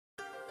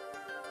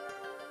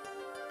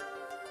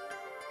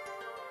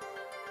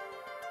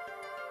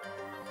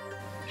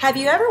Have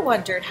you ever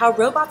wondered how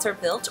robots are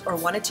built or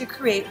wanted to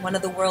create one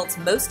of the world's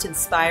most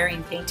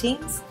inspiring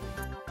paintings?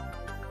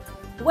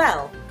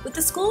 Well, with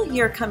the school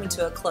year coming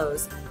to a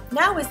close,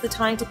 now is the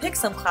time to pick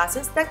some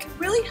classes that can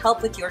really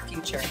help with your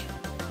future.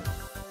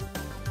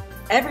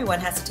 Everyone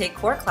has to take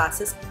core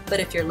classes,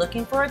 but if you're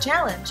looking for a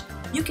challenge,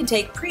 you can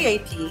take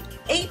Pre-AP,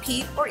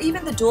 AP, or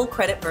even the dual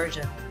credit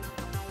version.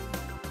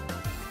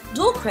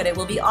 Dual credit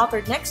will be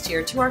offered next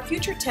year to our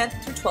future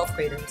 10th through 12th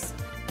graders.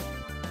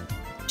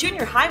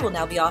 Junior high will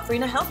now be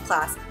offering a health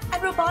class,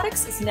 and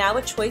robotics is now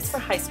a choice for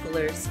high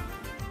schoolers.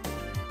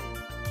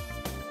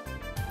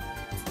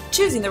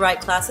 Choosing the right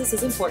classes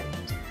is important.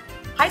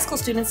 High school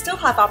students still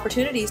have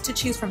opportunities to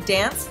choose from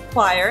dance,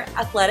 choir,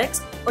 athletics,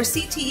 or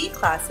CTE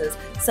classes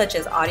such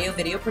as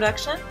audio-video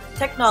production,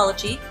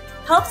 technology,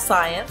 health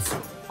science,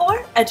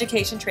 or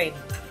education training.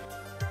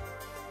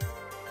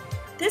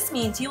 This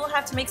means you will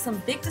have to make some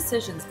big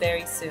decisions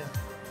very soon.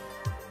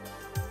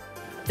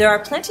 There are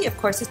plenty of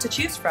courses to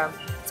choose from,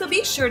 so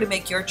be sure to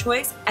make your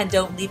choice and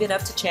don't leave it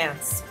up to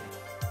chance.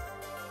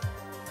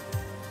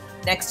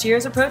 Next year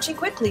is approaching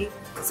quickly,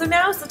 so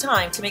now is the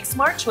time to make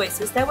smart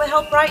choices that will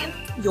help brighten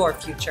your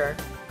future.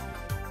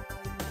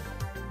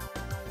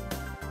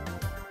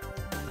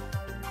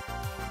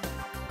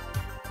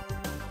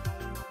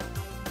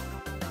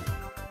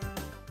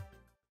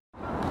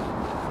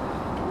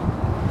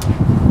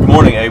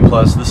 Good morning, A+.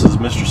 This is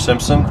Mr.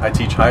 Simpson. I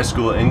teach high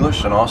school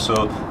English and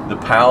also the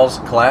PALS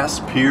class,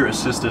 Peer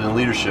Assisted in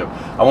Leadership.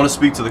 I want to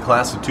speak to the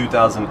class of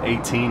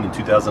 2018 and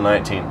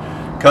 2019.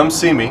 Come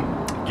see me,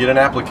 get an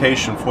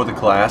application for the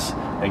class,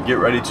 and get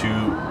ready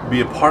to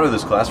be a part of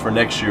this class for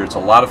next year. It's a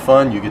lot of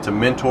fun. You get to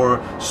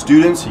mentor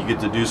students, you get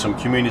to do some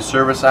community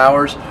service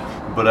hours,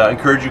 but I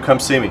encourage you to come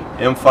see me.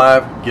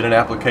 M5, get an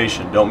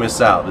application. Don't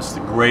miss out. This is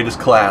the greatest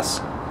class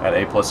at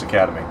A+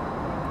 Academy.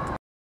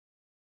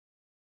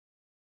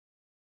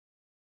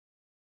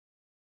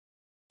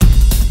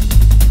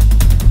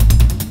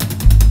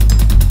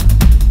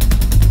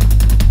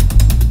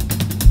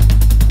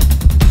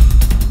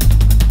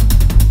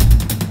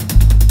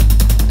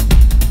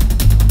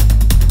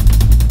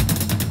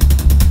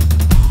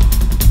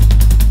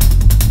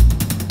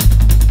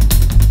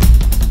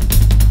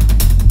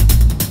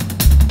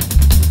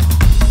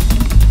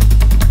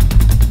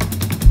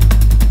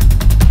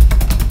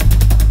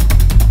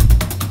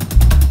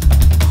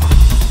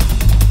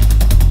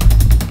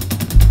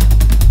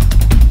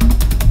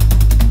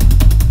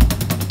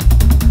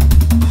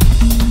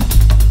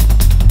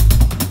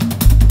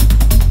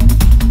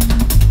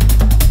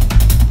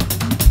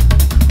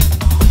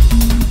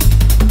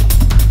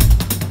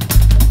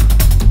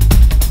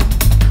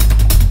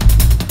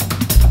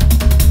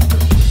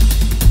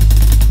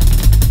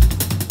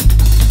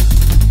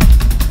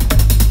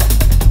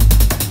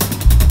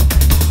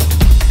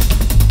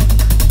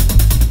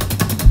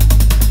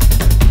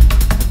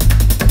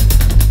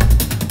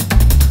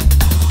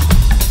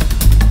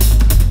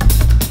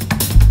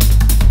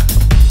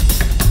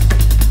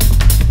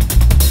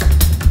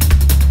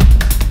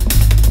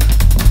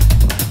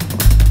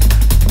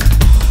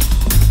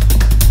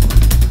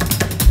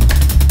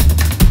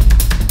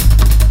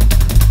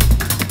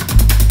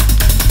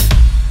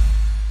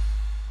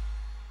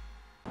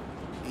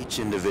 Each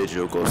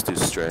individual goes through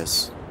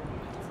stress.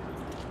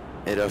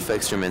 It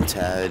affects your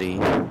mentality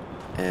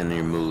and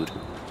your mood,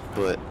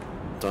 but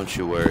don't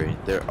you worry,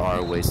 there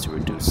are ways to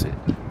reduce it.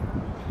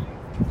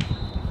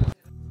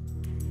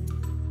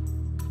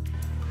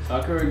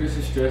 Soccer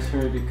reduces stress for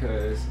me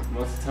because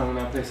most of the time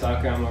when I play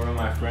soccer, I'm around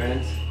my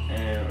friends,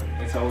 and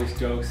it's always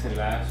jokes and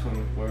laughs when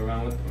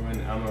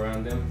when I'm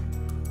around them.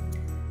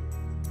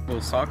 Well,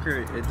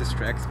 soccer, it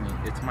distracts me.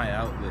 It's my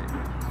outlet.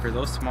 For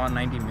those small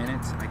 90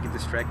 minutes, I get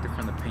distracted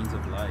from the pains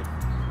of life,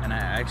 and I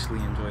actually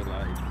enjoy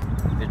life.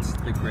 It's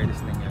the greatest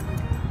thing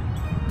ever.